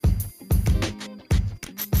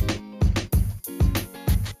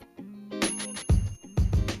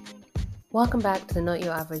Welcome back to the Not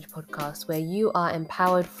Your Average podcast, where you are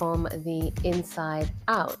empowered from the inside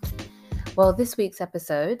out. Well, this week's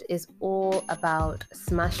episode is all about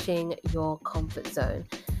smashing your comfort zone.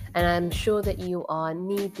 And I'm sure that you are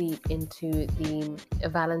knee-deep into the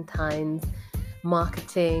Valentine's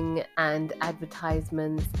marketing and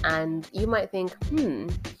advertisements, and you might think,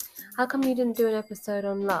 how come you didn't do an episode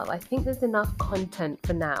on love? I think there's enough content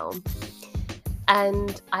for now.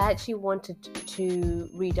 And I actually wanted to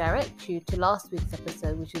redirect you to last week's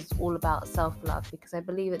episode, which is all about self-love, because I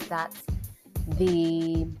believe that that's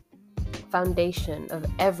the foundation of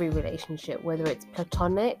every relationship, whether it's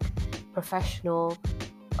platonic, professional,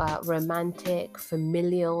 romantic,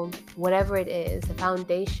 familial, whatever it is. The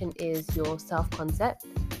foundation is your self-concept,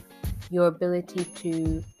 your ability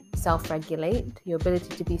to self-regulate, your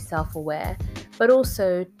ability to be self-aware, but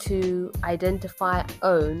also to identify,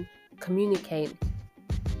 own, communicate,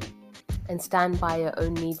 and stand by your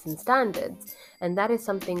own needs and standards. And that is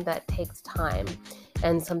something that takes time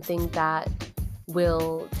and something that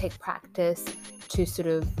will take practice to sort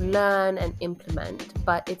of learn and implement,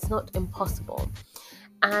 but it's not impossible.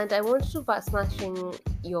 And I want to talk about smashing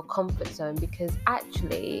your comfort zone, because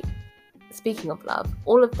actually, speaking of love,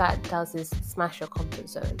 all of that does is smash your comfort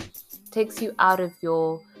zone. It takes you out of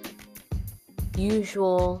your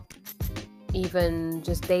usual, even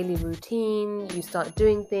just daily routine. You start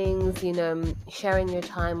doing things, sharing your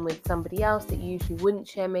time with somebody else that you usually wouldn't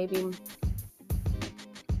share maybe,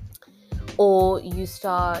 or you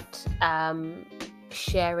start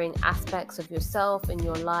sharing aspects of yourself in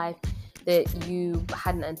your life that you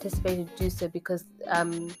hadn't anticipated to do so, because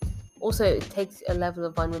also it takes a level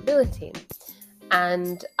of vulnerability.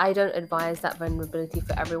 And I don't advise that vulnerability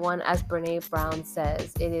for everyone. As Brené Brown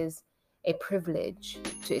says, it is a privilege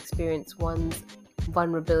to experience one's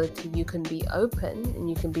vulnerability. You can be open and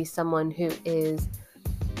you can be someone who is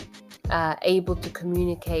able to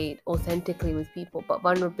communicate authentically with people, but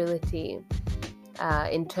vulnerability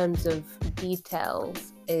in terms of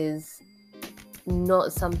details is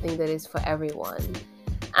not something that is for everyone,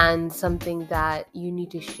 and something that you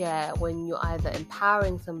need to share when you're either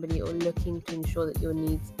empowering somebody or looking to ensure that your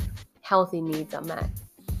needs, healthy needs, are met.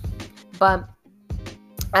 But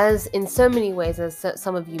as in so many ways, as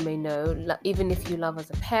some of you may know, even if you love as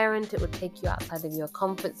a parent, it will take you outside of your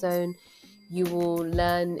comfort zone. You will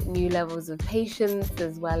learn new levels of patience,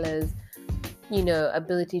 as well as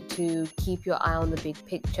ability to keep your eye on the big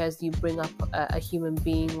picture as you bring up a human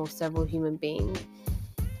being or several human beings.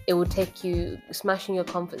 It will take you, smashing your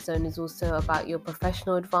comfort zone is also about your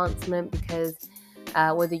professional advancement, because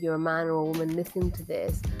whether you're a man or a woman listening to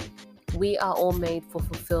this, we are all made for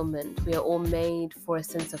fulfillment. We are all made for a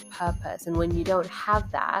sense of purpose. And when you don't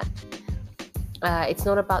have that, it's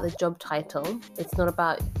not about the job title, it's not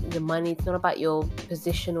about the money, it's not about your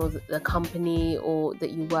position or the company or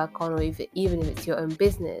that you work on, or even if it's your own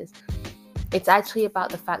business. It's actually about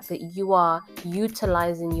the fact that you are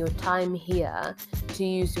utilizing your time here to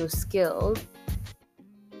use your skills.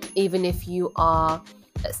 Even if you are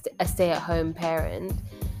a stay-at-home parent,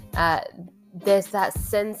 there's that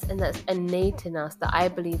sense, and that's innate in us, that I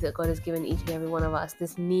believe that God has given each and every one of us,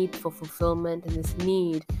 this need for fulfillment and this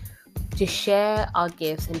need to share our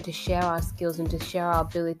gifts and to share our skills and to share our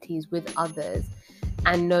abilities with others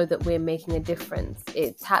and know that we're making a difference.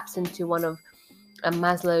 It taps into one of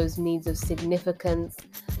Maslow's needs of significance.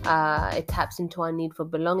 It taps into our need for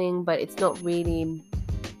belonging, but it's not really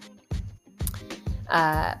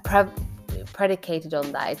predicated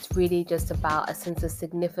on that. It's really just about a sense of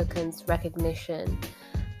significance, recognition,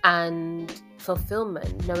 and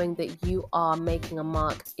fulfillment, knowing that you are making a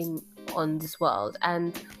mark on this world.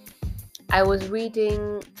 And I was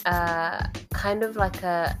reading kind of like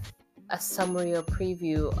a summary or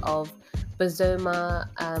preview of Bozoma,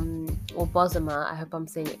 I hope I'm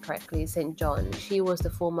saying it correctly, St. John. She was the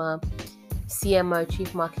former CMO,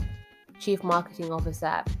 Chief Marketing Officer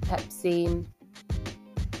at Pepsi,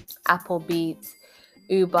 Applebee's,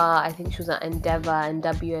 Uber. I think she was at Endeavor and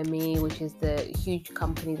WME, which is the huge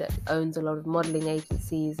company that owns a lot of modeling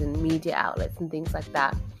agencies and media outlets and things like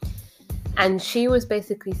that. And she was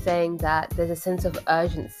basically saying that there's a sense of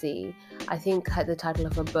urgency. I think the title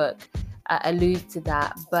of her book alludes to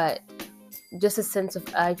that, but just a sense of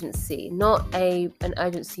urgency, not an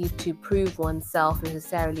urgency to prove oneself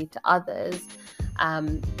necessarily to others,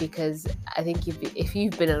 because I think if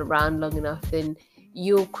you've been around long enough, then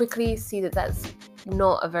you'll quickly see that that's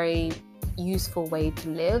not a very useful way to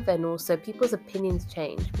live. And also, people's opinions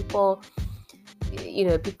change. People's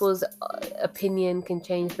opinion can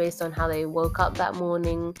change based on how they woke up that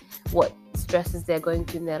morning, what stresses they're going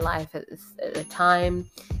through in their life at the time.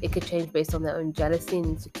 It could change based on their own jealousy and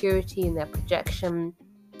insecurity and their projection,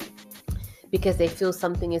 because they feel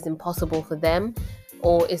something is impossible for them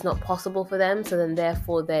or is not possible for them. So then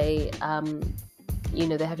therefore they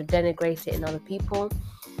they have to denigrate it in other people.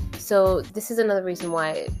 So this is another reason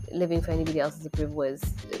why living for anybody else's approval is,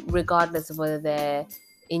 regardless of whether they're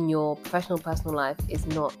in your professional personal life, is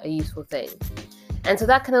not a useful thing. And so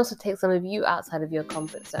that can also take some of you outside of your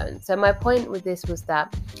comfort zone. So my point with this was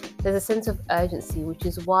that there's a sense of urgency, which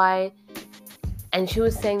is why, and she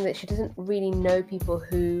was saying that she doesn't really know people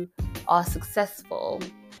who are successful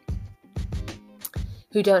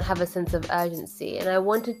who don't have a sense of urgency. And I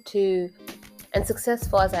wanted to, and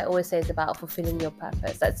successful, as I always say, is about fulfilling your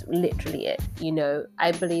purpose. That's literally it.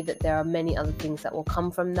 I believe that there are many other things that will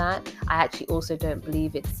come from that. I actually also don't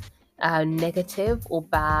believe it's negative or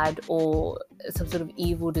bad or some sort of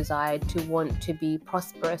evil desire to want to be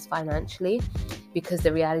prosperous financially, because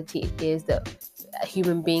the reality is that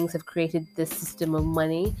human beings have created this system of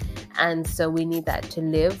money, and so we need that to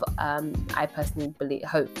live. I personally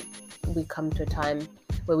hope we come to a time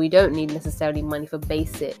where we don't need necessarily money for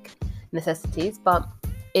basic necessities, but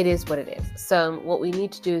it is what it is. So what we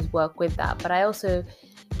need to do is work with that. But I also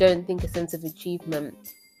don't think a sense of achievement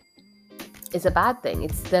is a bad thing.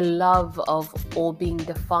 It's the love of or being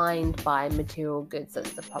defined by material goods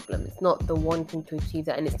that's the problem. It's not the wanting to achieve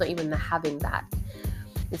that, and it's not even the having that.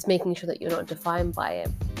 It's making sure that you're not defined by it.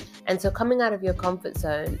 And so coming out of your comfort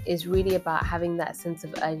zone is really about having that sense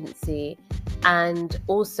of urgency. And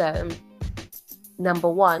also, number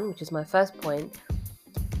one, which is my first point,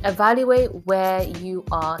 evaluate where you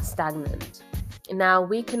are stagnant. Now,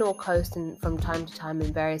 we can all coast from time to time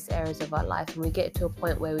in various areas of our life, and we get to a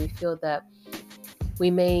point where we feel that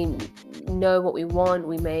we may know what we want,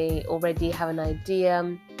 we may already have an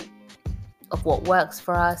idea of what works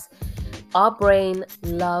for us. Our brain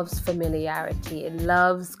loves familiarity, it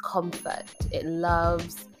loves comfort,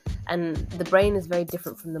 and the brain is very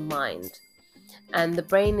different from the mind. And the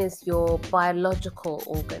brain is your biological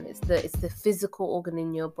organ. It's the physical organ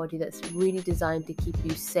in your body that's really designed to keep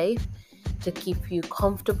you safe, to keep you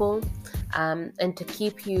comfortable, and to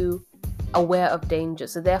keep you aware of danger.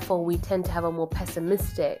 So therefore, we tend to have a more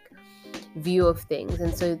pessimistic view of things.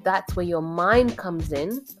 And so that's where your mind comes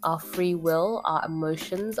in, our free will, our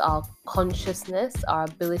emotions, our consciousness, our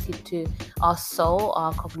ability to, our soul,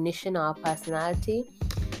 our cognition, our personality.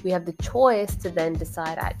 We have the choice to then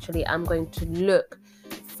decide, actually, I'm going to look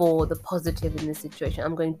for the positive in this situation.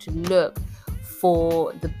 I'm going to look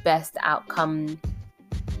for the best outcome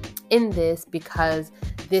in this, because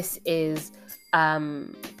this is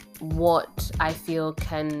what I feel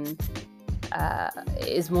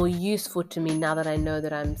is more useful to me now that I know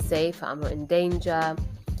that I'm safe, I'm not in danger.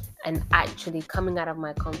 And actually coming out of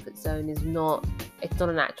my comfort zone it's not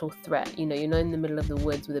an actual threat. You're not in the middle of the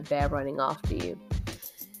woods with a bear running after you.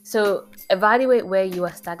 So evaluate where you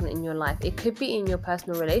are stagnant in your life. It could be in your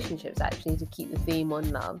personal relationships, actually, to keep the theme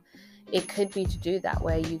on love. It could be to do that,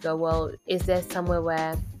 where you go, well, is there somewhere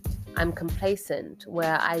where I'm complacent,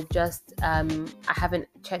 where I just I haven't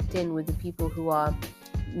checked in with the people who are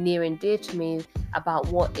near and dear to me about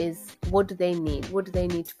what do they need? What do they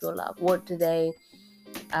need to feel loved? What do they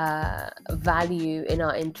value in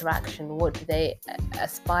our interaction? What do they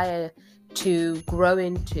aspire to grow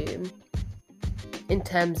into in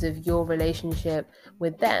terms of your relationship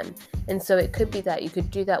with them? And so it could be that you could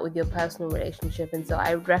do that with your personal relationship. And so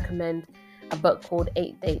I would recommend a book called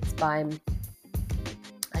 8 Dates by,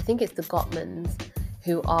 I think it's the Gottmans,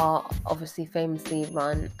 who are obviously famously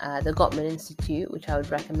run the Gottman Institute, which I would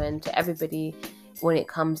recommend to everybody when it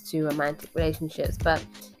comes to romantic relationships. But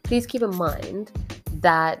please keep in mind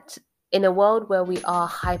that in a world where we are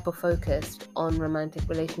hyper-focused on romantic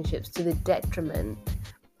relationships to the detriment,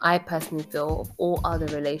 I personally feel, of all other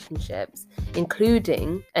relationships,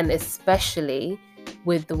 including and especially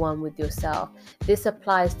with the one with yourself. This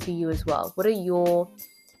applies to you as well.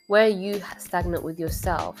 Where are you stagnant with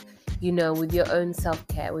yourself? With your own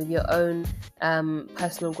self-care, with your own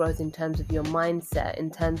personal growth in terms of your mindset, in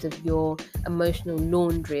terms of your emotional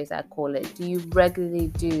laundry, as I call it. Do you regularly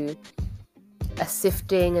do a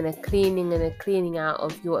sifting and a cleaning out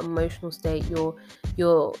of your emotional state, your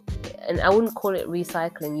and I wouldn't call it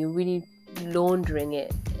recycling, you're really laundering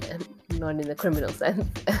it, not in the criminal sense,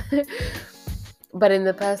 but in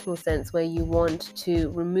the personal sense, where you want to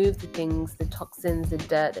remove the things, the toxins, the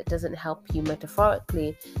dirt that doesn't help you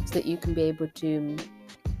metaphorically, so that you can be able to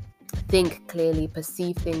think clearly,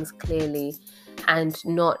 perceive things clearly, and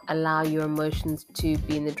not allow your emotions to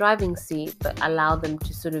be in the driving seat, but allow them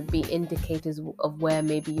to sort of be indicators of where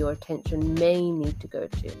maybe your attention may need to go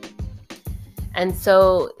to. And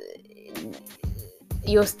so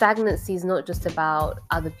your stagnancy is not just about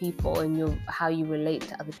other people and how you relate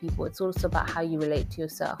to other people. It's also about how you relate to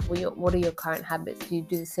yourself. What are your current habits? Do you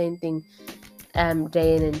do the same thing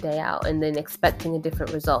day in and day out and then expecting a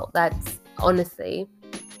different result? That's honestly,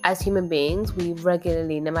 as human beings, we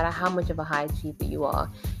regularly, no matter how much of a high achiever you are,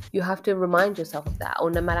 you have to remind yourself of that. Or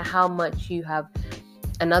no matter how much you have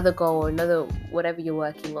another goal or another whatever you're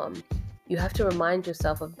working on, you have to remind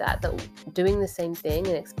yourself of that doing the same thing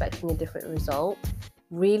and expecting a different result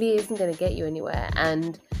really isn't going to get you anywhere.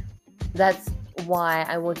 And that's why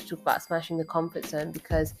I want to talk about smashing the comfort zone,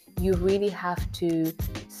 because you really have to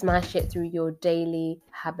smash it through your daily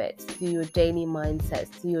habits, through your daily mindsets,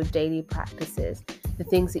 through your daily practices, the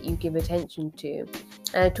things that you give attention to.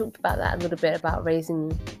 And I talked about that a little bit, about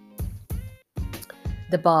raising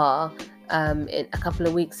the bar a couple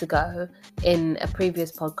of weeks ago in a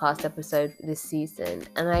previous podcast episode this season.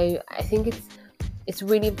 And I think it's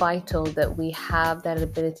really vital that we have that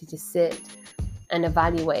ability to sit and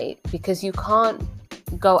evaluate, because you can't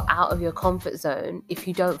go out of your comfort zone if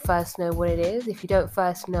you don't first know what it is, if you don't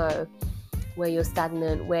first know where you're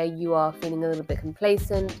stagnant, where you are feeling a little bit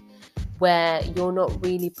complacent, where you're not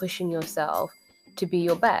really pushing yourself to be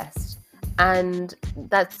your best. And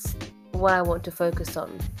that's what I want to focus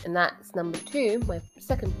on. And that's number 2, my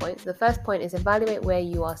second point. So the first point is evaluate where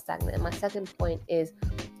you are stagnant. And my second point is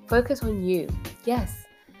focus on you. Yes,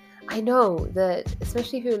 I know that,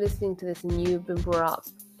 especially if you're listening to this and you've been brought up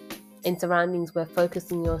in surroundings where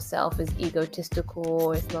focusing yourself is egotistical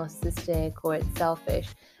or it's narcissistic or it's selfish.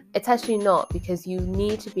 It's actually not, because you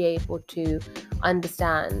need to be able to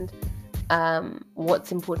understand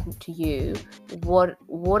what's important to you, what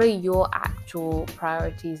are your actual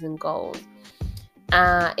priorities and goals,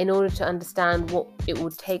 in order to understand what it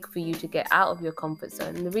will take for you to get out of your comfort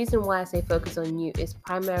zone. And the reason why I say focus on you is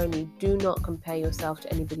primarily, do not compare yourself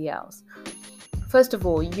to anybody else. First of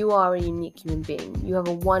all, you are a unique human being. You have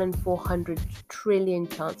a 1 in 400 trillion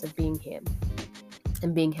chance of being here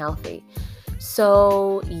and being healthy.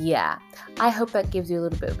 So yeah, I hope that gives you a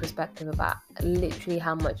little bit of perspective about literally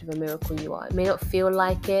how much of a miracle you are. It may not feel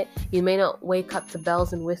like it. You may not wake up to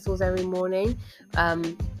bells and whistles every morning.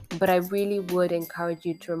 But I really would encourage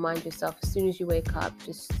you to remind yourself as soon as you wake up,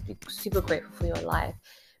 just be super grateful for your life,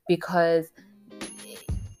 because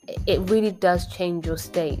it really does change your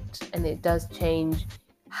state, and it does change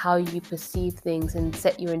how you perceive things and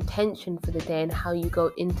set your intention for the day and how you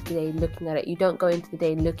go into the day looking at it. You don't go into the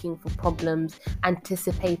day looking for problems,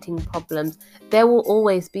 anticipating problems. There will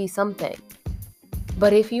always be something.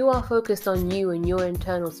 But if you are focused on you and your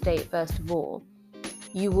internal state, first of all,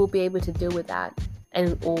 you will be able to deal with that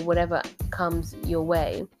or whatever comes your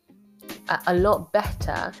way a lot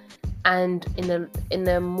better and in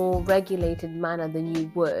a more regulated manner than you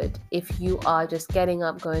would if you are just getting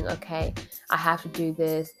up going, okay, I have to do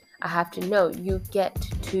this, I have to. No, you get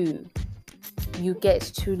to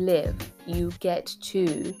live, you get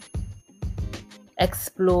to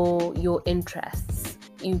explore your interests,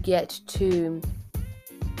 you get to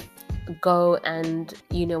go and,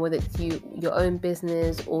 whether it's your own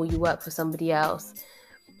business or you work for somebody else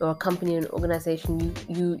or a company or an organization,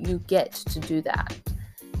 you get to do that.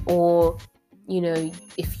 Or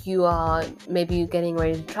if you are maybe getting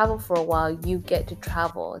ready to travel for a while, you get to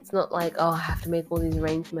travel. It's not like, oh, I have to make all these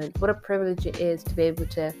arrangements. What a privilege it is to be able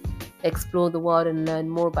to explore the world and learn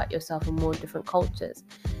more about yourself and more different cultures.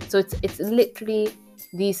 So it's literally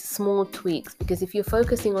these small tweaks, because if you're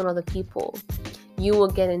focusing on other people, you will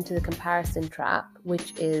get into the comparison trap,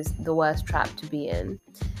 which is the worst trap to be in.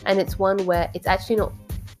 And it's one where it's actually not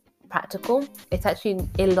practical, it's actually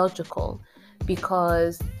illogical,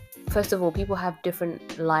 because first of all, people have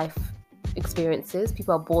different life experiences.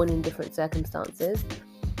 People are born in different circumstances.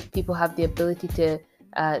 People have the ability to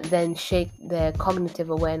then shape their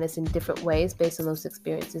cognitive awareness in different ways based on those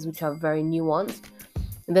experiences, which are very nuanced.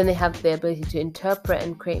 And then they have the ability to interpret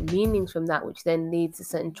and create meanings from that, which then leads to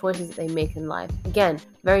certain choices that they make in life. Again,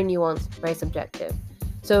 very nuanced, very subjective.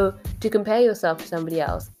 So to compare yourself to somebody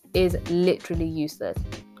else is literally useless.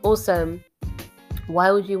 Also,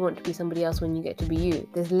 why would you want to be somebody else when you get to be you?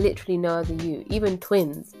 There's literally no other you. Even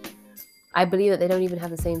twins, I believe that they don't even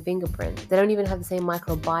have the same fingerprint. They don't even have the same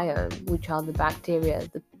microbiome, which are the bacteria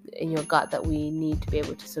in your gut that we need to be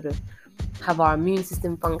able to sort of have our immune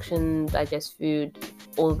system function, digest food,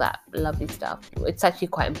 all that lovely stuff. It's actually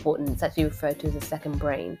quite important. It's actually referred to as a second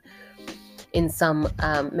brain in some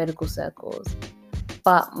medical circles.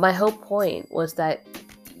 But my whole point was that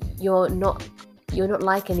you're not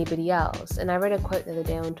like anybody else. And I read a quote the other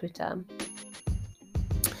day on Twitter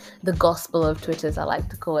the gospel of Twitter, as I like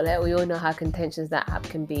to call it. We all know how contentious that app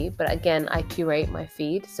can be. But again, I curate my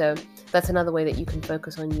feed. So that's another way that you can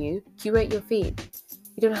focus on you. Curate your feed.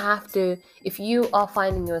 You don't have to, if you are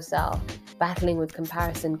finding yourself battling with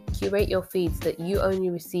comparison, curate your feeds that you only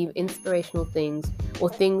receive inspirational things or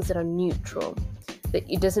things that are neutral, that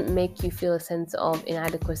it doesn't make you feel a sense of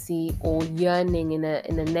inadequacy or yearning in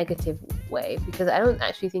a negative way. Because I don't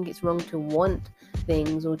actually think it's wrong to want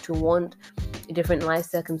things or to want different life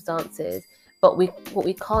circumstances, but what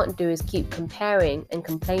we can't do is keep comparing and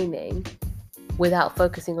complaining without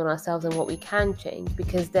focusing on ourselves and what we can change,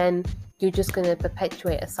 because then you're just going to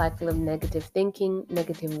perpetuate a cycle of negative thinking,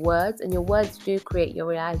 negative words, and your words do create your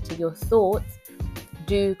reality. Your thoughts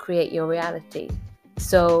do create your reality.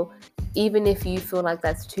 So even if you feel like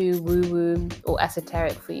that's too woo-woo or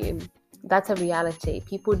esoteric for you, that's a reality.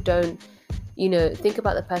 People don't, think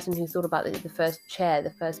about the person who thought about the first chair,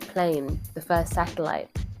 the first plane, the first satellite,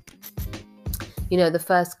 the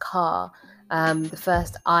first car, the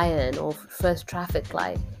first iron or first traffic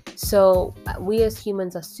light. So we as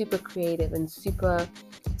humans are super creative and super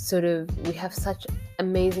we have such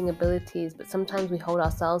amazing abilities, but sometimes we hold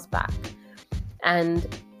ourselves back. And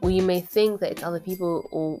you may think that it's other people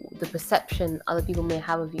or the perception other people may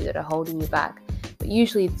have of you that are holding you back. But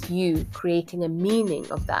usually it's you creating a meaning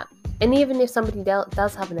of that. And even if somebody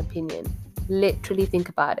does have an opinion, literally think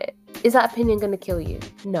about it. Is that opinion going to kill you?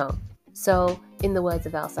 No. So in the words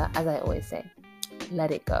of Elsa, as I always say, let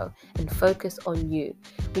it go and focus on you.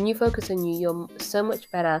 When you focus on you, you're so much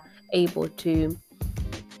better able to,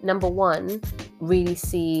 number one, really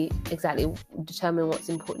determine what's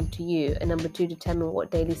important to you, and number two, determine what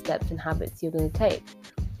daily steps and habits you're going to take.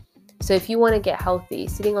 So if you want to get healthy,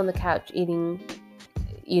 sitting on the couch eating,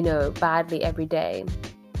 badly every day,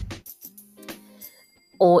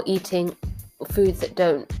 or eating foods that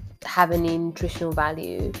don't have any nutritional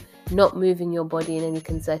value, not moving your body in any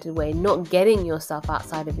concerted way, not getting yourself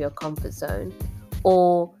outside of your comfort zone,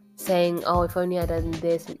 or saying, oh, if only I'd done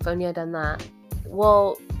this, if only I'd done that.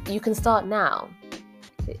 Well, you can start now.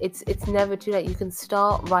 It's never too late. You can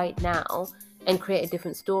start right now and create a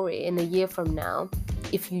different story in a year from now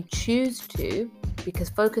if you choose to, because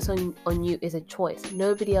focus on you is a choice.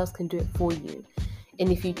 Nobody else can do it for you.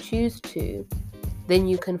 And if you choose to, then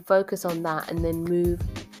you can focus on that and then move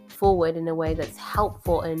forward in a way that's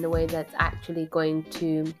helpful and in a way that's actually going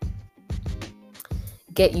to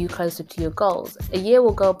get you closer to your goals. A year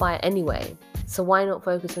will go by anyway, so why not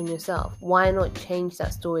focus on yourself? Why not change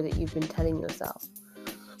that story that you've been telling yourself?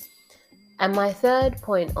 And my third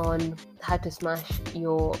point on how to smash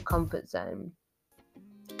your comfort zone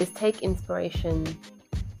is take inspiration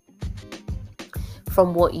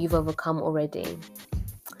from what you've overcome already.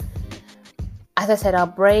 As I said, our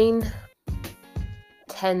brain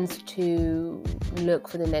tends to look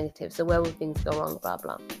for the negative. So where will things go wrong, blah,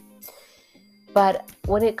 blah. But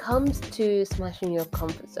when it comes to smashing your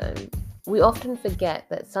comfort zone, we often forget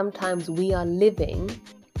that sometimes we are living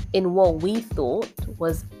in what we thought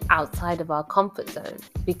was outside of our comfort zone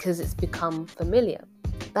because it's become familiar.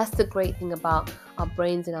 That's the great thing about our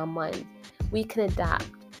brains and our minds. We can adapt.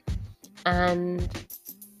 And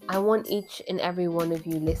I want each and every one of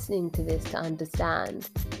you listening to this to understand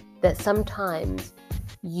that sometimes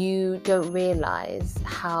you don't realize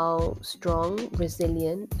how strong,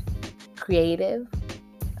 resilient, creative,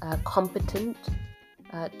 competent,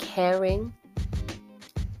 caring,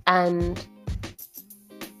 and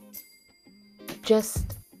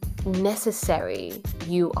just necessary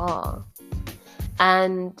you are.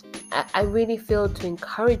 And I really feel to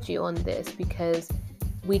encourage you on this, because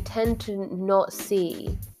we tend to not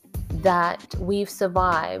see that we've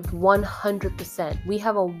survived 100%. We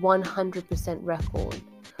have a 100% record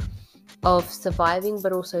of surviving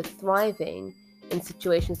but also thriving in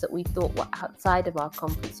situations that we thought were outside of our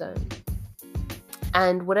comfort zone.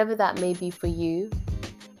 And whatever that may be for you,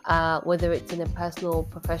 whether it's in a personal or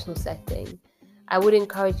professional setting, I would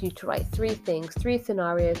encourage you to write 3 things, 3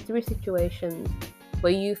 scenarios, 3 situations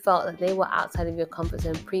where you felt that they were outside of your comfort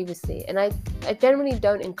zone previously. And I generally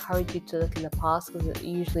don't encourage you to look in the past, because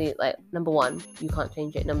usually, like, number 1, you can't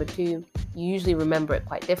change it. Number 2, you usually remember it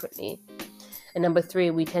quite differently. And number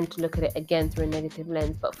 3, we tend to look at it again through a negative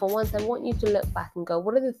lens. But for once, I want you to look back and go,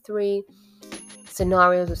 what are the 3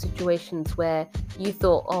 scenarios or situations where you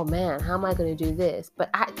thought, oh man, how am I going to do this? But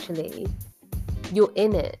actually, you're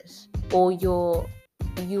in it, or you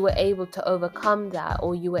were able to overcome that,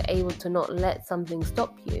 or you were able to not let something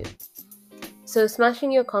stop you. So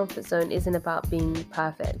smashing your comfort zone isn't about being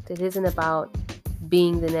perfect. It isn't about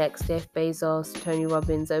being the next Jeff Bezos, Tony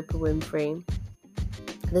Robbins, Oprah Winfrey.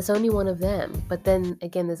 There's only one of them, but then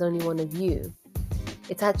again, there's only one of you.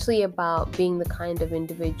 It's actually about being the kind of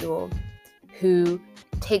individual who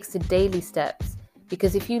takes the daily steps.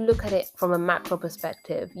 Because if you look at it from a macro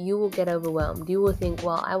perspective, you will get overwhelmed. You will think,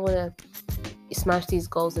 well, I want to smash these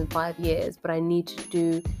goals in 5 years, but I need to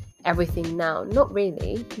do everything now. Not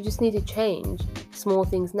really. You just need to change small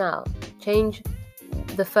things now. Change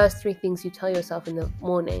the first 3 things you tell yourself in the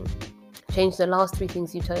morning. Change the last 3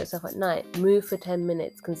 things you tell yourself at night. Move for 10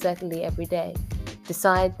 minutes consecutively every day.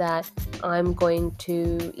 Decide that I'm going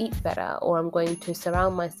to eat better, or I'm going to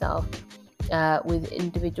surround myself with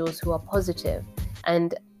individuals who are positive.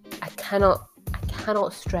 And I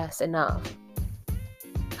cannot stress enough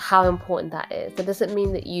how important that is. That doesn't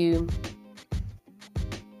mean that you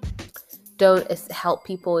don't help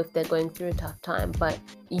people if they're going through a tough time, but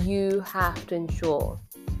you have to ensure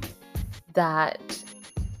that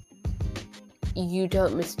you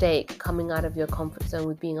don't mistake coming out of your comfort zone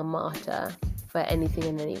with being a martyr for anything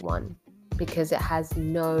and anyone, because it has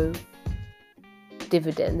no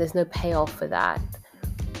dividend. There's no payoff for that.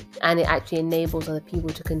 And it actually enables other people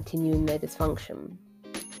to continue in their dysfunction.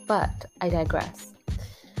 But I digress.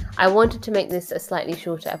 I wanted to make this a slightly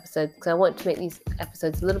shorter episode because I want to make these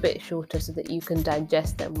episodes a little bit shorter so that you can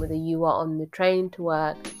digest them, whether you are on the train to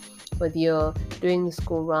work, whether you're doing the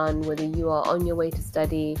school run, whether you are on your way to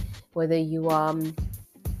study, whether you are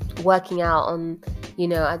working out on,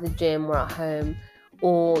 at the gym or at home,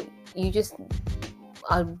 or you just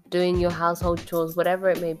are doing your household chores, whatever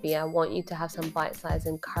it may be. I want you to have some bite-sized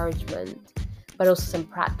encouragement, but also some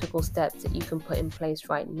practical steps that you can put in place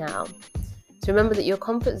right now. So remember that your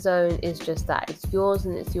comfort zone is just that. It's yours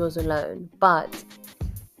and it's yours alone. But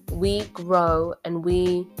we grow and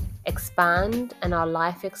we expand, and our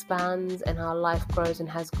life expands and our life grows and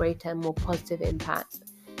has greater and more positive impact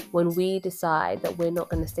when we decide that we're not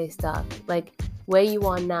going to stay stuck. Like, where you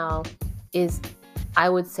are now is, I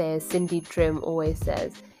would say, as Cindy Trim always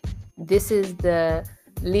says, this is the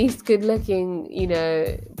least good looking,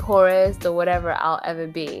 poorest or whatever I'll ever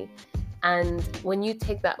be. And when you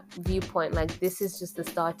take that viewpoint, like, this is just the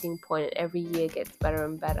starting point, and every year gets better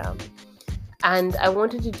and better. And I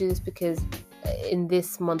wanted to do this because in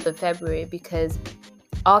this month of February, because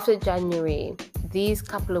after January, these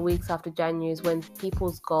couple of weeks after January is when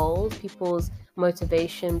people's goals, people's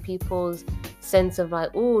motivation, people's sense of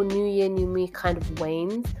like, oh, new year, new me kind of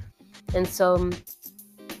wanes. And so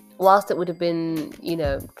whilst it would have been,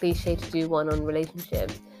 cliche to do one on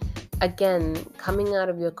relationships, again, coming out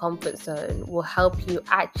of your comfort zone will help you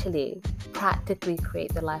actually practically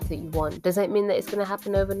create the life that you want. Does that mean that it's going to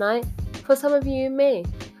happen overnight? For some of you, it may.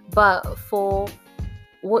 But for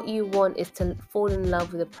what you want is to fall in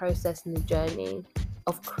love with the process and the journey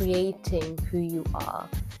of creating who you are,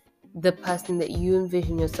 the person that you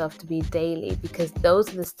envision yourself to be daily, because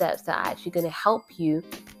those are the steps that are actually going to help you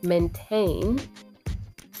maintain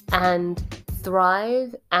and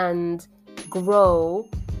thrive and grow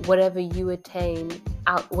whatever you attain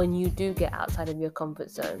out when you do get outside of your comfort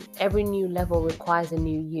zone. Every new level requires a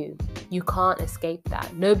new you. You can't escape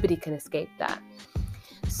that. Nobody can escape that.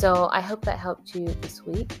 So I hope that helped you this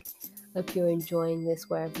week. Hope you're enjoying this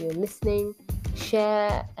wherever you're listening.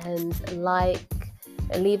 Share and like,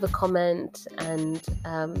 leave a comment, and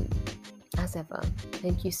as ever,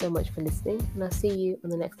 thank you so much for listening, and I'll see you on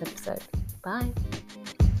the next episode. Bye.